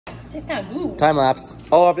Tastes kind of good. Time lapse.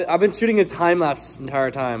 Oh, I've been shooting a time lapse this entire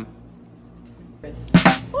time. Ooh.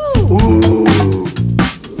 Ooh.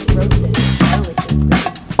 Roasted. Garlic roasted.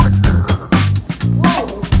 Whoa.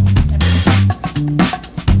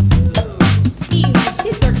 Ew, the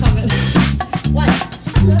kids are coming. What?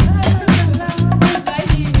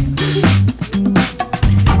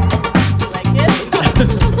 You like it?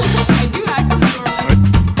 I do actually.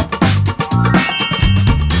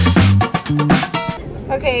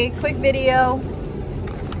 Okay, quick video.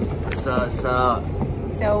 What's up?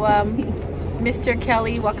 So, Mr.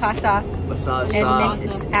 Kelly Wakasa What's up? and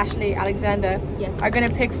Mrs. Ashley Alexander are gonna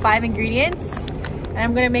pick 5 ingredients, and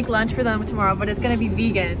I'm gonna make lunch for them tomorrow, but it's gonna be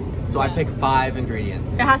vegan. So I picked 5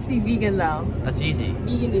 ingredients. It has to be vegan though. That's easy.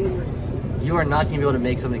 Vegan ingredients. You are not gonna be able to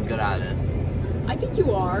make something good out of this. I think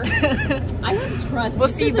you are. I have trust. We'll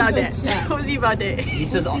see about that. Chef. We'll see about that. He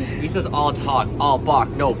says all talk, all bark,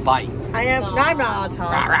 no bite. I am. No, I'm not all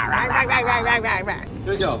talk.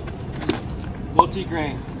 Here we go.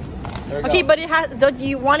 Multi-grain. Okay, but it has. Don't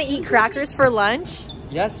you want to eat crackers for lunch?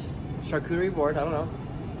 Yes. Charcuterie board. I don't know.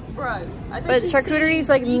 Bro, But charcuterie is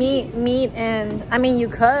like meat, and I mean you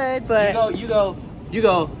could, but You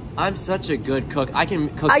go. I'm such a good cook. I can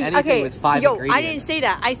cook anything with 5 ingredients. I didn't say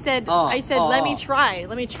that. I said let me try.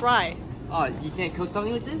 Let me try. Oh, you can't cook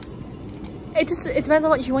something with this? It depends on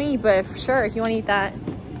what you want to eat, but for sure, if you want to eat that.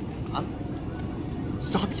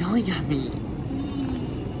 Stop yelling at me.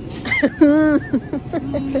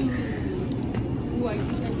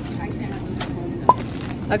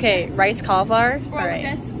 Okay, rice cauliflower. Bro, All right.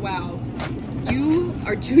 that's wow. You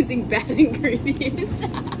are choosing bad ingredients.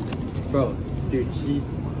 Bro, dude, she's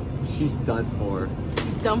done for.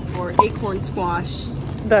 Dump for acorn squash.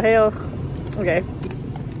 The hell. Okay.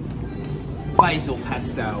 Basil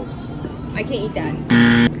pesto. I can't eat that.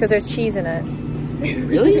 Because there's cheese in it.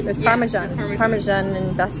 Really? There's Yeah, parmesan. Parmesan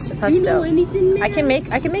and pesto. Do you know anything, man? I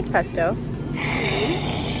can make pesto.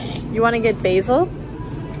 You want to get basil?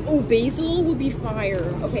 Oh, basil would be fire.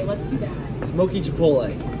 Okay, let's do that. Smoky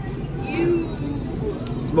chipotle. You.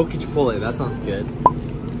 Smoky chipotle. That sounds good.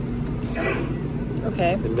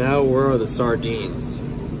 Okay. And now where are the sardines?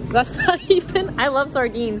 That's not even. I love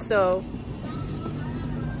sardines, so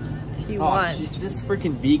if you want. This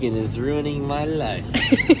freaking vegan is ruining my life.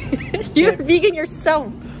 You're vegan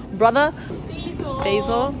yourself, brother.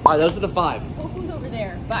 Basil. Alright, those are the 5. Tofu's over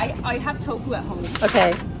there, but I have tofu at home.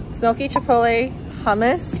 Okay. Smoky chipotle,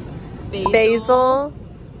 hummus, basil,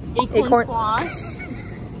 acorn squash.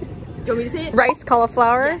 You want me to say it? rice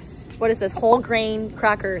cauliflower. Yes. What is this? Whole grain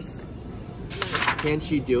crackers.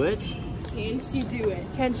 Can't you do it? Can she do it?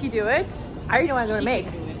 Can she do it? I already know what I'm gonna make.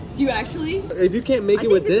 Do you actually? If you can't make it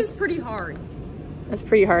with this is pretty hard. That's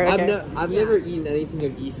pretty hard. Okay. I've never eaten anything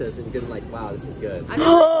of Issa's and been like, wow, this is good.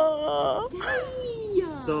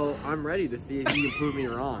 So I'm ready to see if you can prove me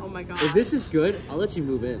wrong. Oh my god. If this is good, I'll let you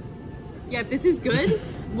move in. Yeah, if this is good.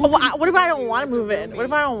 What if I don't want to move in? What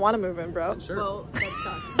if I don't want to move in, bro? Sure. Well, that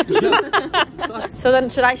sucks. So then,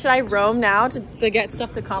 should I roam now to get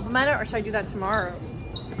stuff to complement it, or should I do that tomorrow?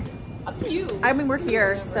 Up to you. I mean, we're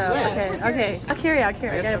here, so Yeah. okay. I'll carry. I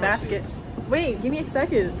got a basket. Wait, give me a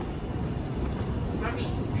second.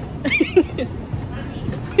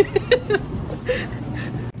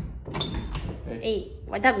 Hey,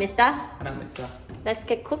 what up, mister? Let's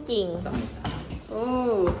get cooking.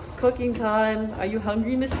 Oh, cooking time. Are you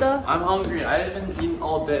hungry, mister? I'm hungry. I haven't eaten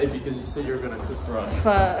all day because you said you were gonna cook for us.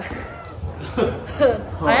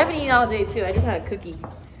 I haven't eaten all day too. I just had a cookie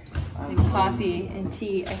and coffee and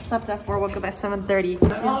tea. I slept at 4, woke up at 7:30.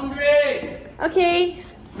 I'm hungry! Okay,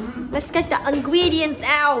 let's get the ingredients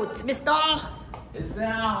out, mister. Is there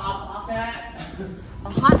a hot pocket? A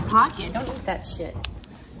hot pocket? Don't eat that shit.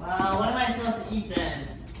 Well, what am I supposed to eat then?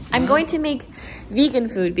 I'm going to make vegan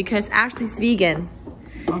food because Ashley's vegan.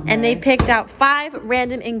 Okay. And they picked out 5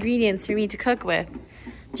 random ingredients for me to cook with.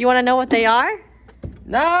 Do you want to know what they are?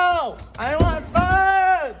 No! I want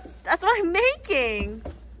food! That's what I'm making.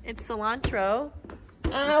 It's cilantro.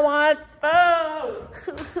 I want food!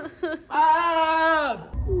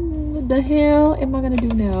 What the hell am I gonna do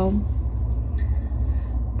now?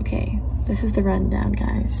 Okay, this is the rundown,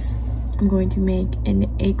 guys. I'm going to make an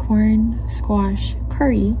acorn squash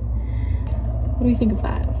curry. What do you think of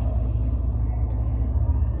that?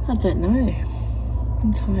 I don't know.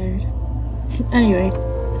 I'm tired. Anyway,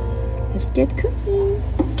 let's get cooking.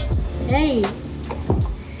 Hey,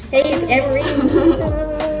 it's Emery.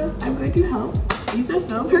 I'm going to help Lisa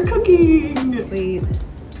film her cooking. Wait.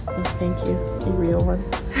 Oh, thank you. A real one.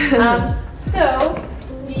 So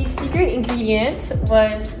the secret ingredient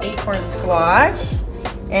was acorn squash,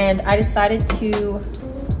 and I decided to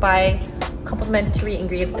buy complimentary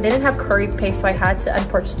ingredients. I didn't have curry paste, so I had to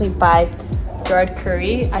unfortunately buy jarred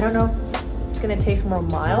curry. I don't know if it's gonna taste more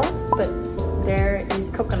mild, but there is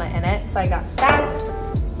coconut in it. So I got that,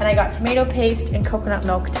 and I got tomato paste and coconut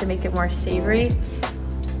milk to make it more savory.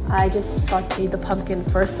 I just sauteed the pumpkin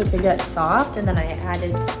first so it could get soft, and then I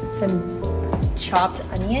added some chopped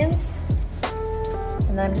onions.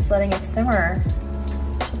 And then I'm just letting it simmer.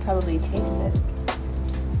 Should probably taste it.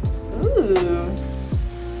 Ooh.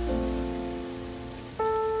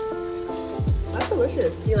 That's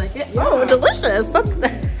delicious. Do you like it? Yeah. Oh, delicious.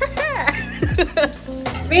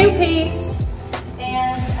 Tomato paste.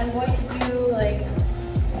 And I'm going to do like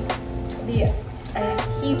the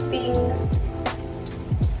heaping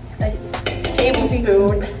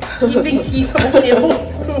tablespoon. Heaping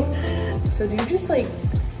tablespoon. So do you just like,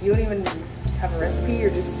 you don't even have a recipe, you're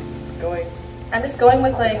just going? I'm just going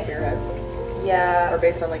with like, your head? yeah. Or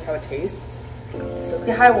based on like how it tastes? So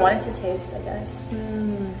Yeah, how I want it to taste, I guess.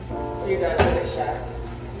 So your dad's like a chef?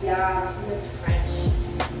 Yeah, he was French.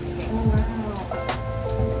 Oh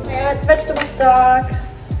wow. Yeah, vegetable stock.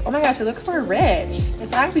 Oh my gosh, it looks more rich.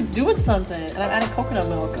 It's actually doing something. And I'm adding coconut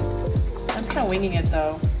milk. I'm just kind of winging it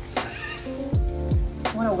though.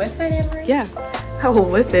 Want to whiff it, Anne-Marie? Yeah, I will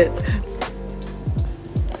whip it.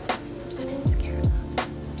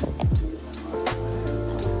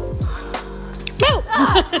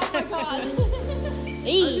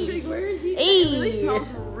 Hey. Where is he? Hey. It really smells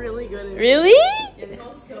really good. Really? It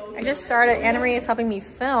smells so good. I just started. Anne-Marie is helping me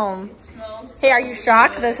film. Hey, are you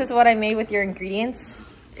shocked? This is what I made with your ingredients.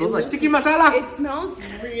 It smells like tiki masala. It smells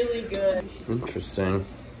really good. Interesting.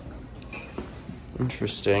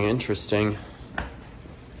 Interesting, interesting.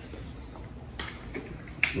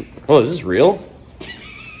 Oh, is this real?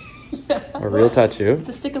 Yeah. A real tattoo? It's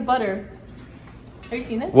a stick of butter. Have you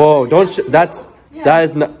seen it? Whoa, don't that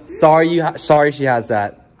is not, sorry she has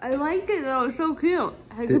that. I like it though, it's so cute.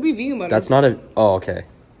 It could be vegan butter. That's not a, oh, okay.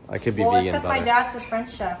 I could be Well, it's vegan because my butter. dad's a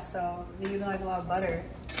French chef, so they utilize a lot of butter.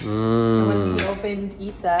 And Mmm. when we opened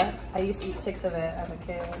Isa, I used to eat 6 of it as a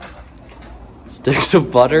kid. Sticks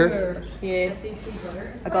of butter? Yeah.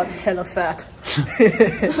 I got hella fat.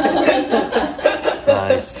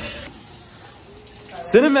 Nice.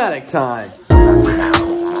 Cinematic time.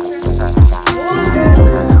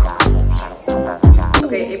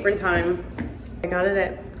 Okay, apron time. I got it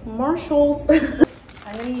at Marshall's. I'm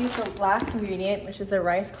gonna use the last ingredient, which is the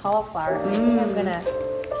rice cauliflower. I think I'm gonna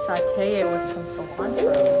saute it with some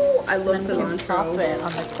cilantro. I love And then we can top cilantro. it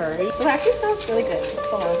on the curry. It actually smells really good.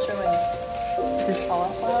 Cilantro and this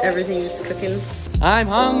cauliflower. Everything is cooking. I'm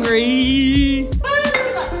hungry.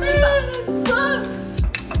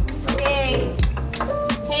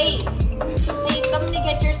 Hey, somebody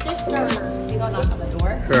get your sister. You go knock on the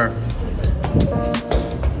door. Sure.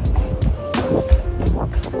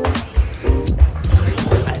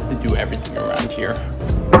 I have to do everything around here.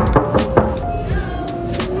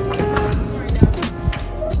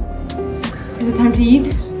 Is it time to eat?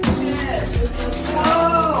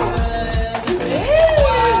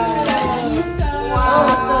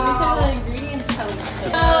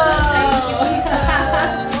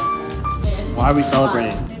 Why are we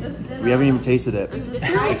celebrating? We haven't even tasted it.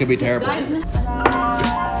 It could be terrible. Okay,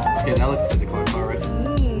 that looks good. The cauliflower rice.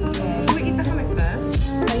 Should we eat the hummus first?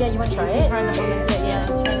 Oh yeah, you want to try it? Try the hummus. Yeah,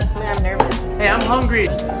 let's try the hummus. I'm nervous. Hey, I'm hungry.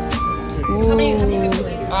 How many cooks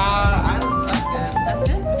later? I don't like that. That's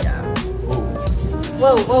good? Yeah.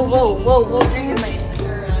 Whoa.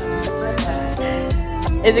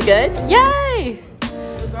 Is it good? Yay!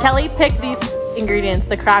 Kelly picked these ingredients,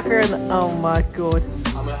 the cracker and the, oh my god.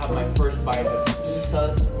 I'm gonna have my first bite of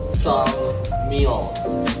Isa Sung meals.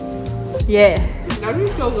 Yeah. That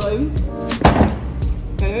is so good.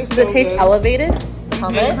 That is Does so it taste good. elevated? The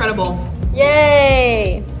hummus? Incredible.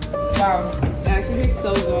 Yay! Wow. It actually tastes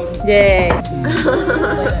so good. Yay.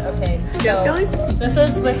 Okay, Yes, so Kelly? this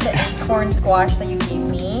is with the acorn squash that you gave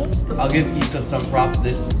me. I'll give Isa some props.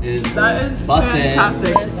 This is That is bussin'.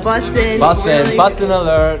 fantastic. Bussin'. Bussin', bussin'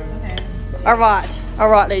 alert.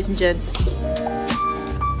 Alright, ladies and gents.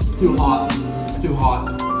 Too hot. Too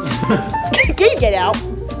hot. Can you get out?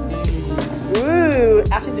 Ooh,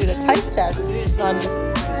 Ashley's doing a taste test.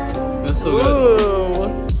 That's so good. Ooh.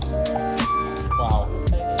 Wow.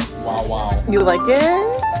 Wow. You like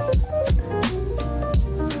it?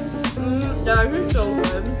 That is so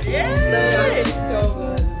good. That is so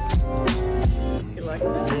good. You like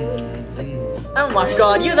that? Oh my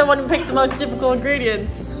god, you're the one who picked the most difficult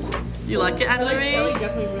ingredients. You like it, Kelly Anne-Marie?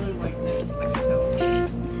 definitely really liked it. I can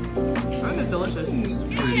tell. That is delicious.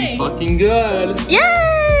 Pretty fucking good.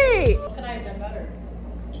 Yay!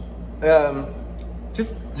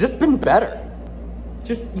 Just been better.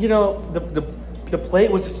 just you know, the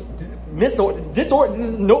plate was just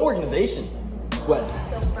no organization. What?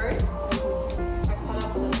 So first, I cut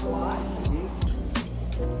up the squash.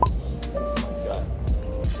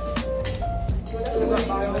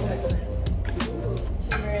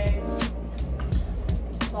 Turmeric,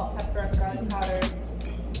 salt, pepper, garlic powder.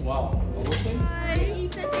 Wow.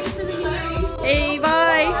 He said thanks for the news. Hey,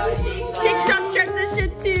 bye. TikTok transition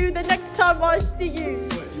to the next time I see you.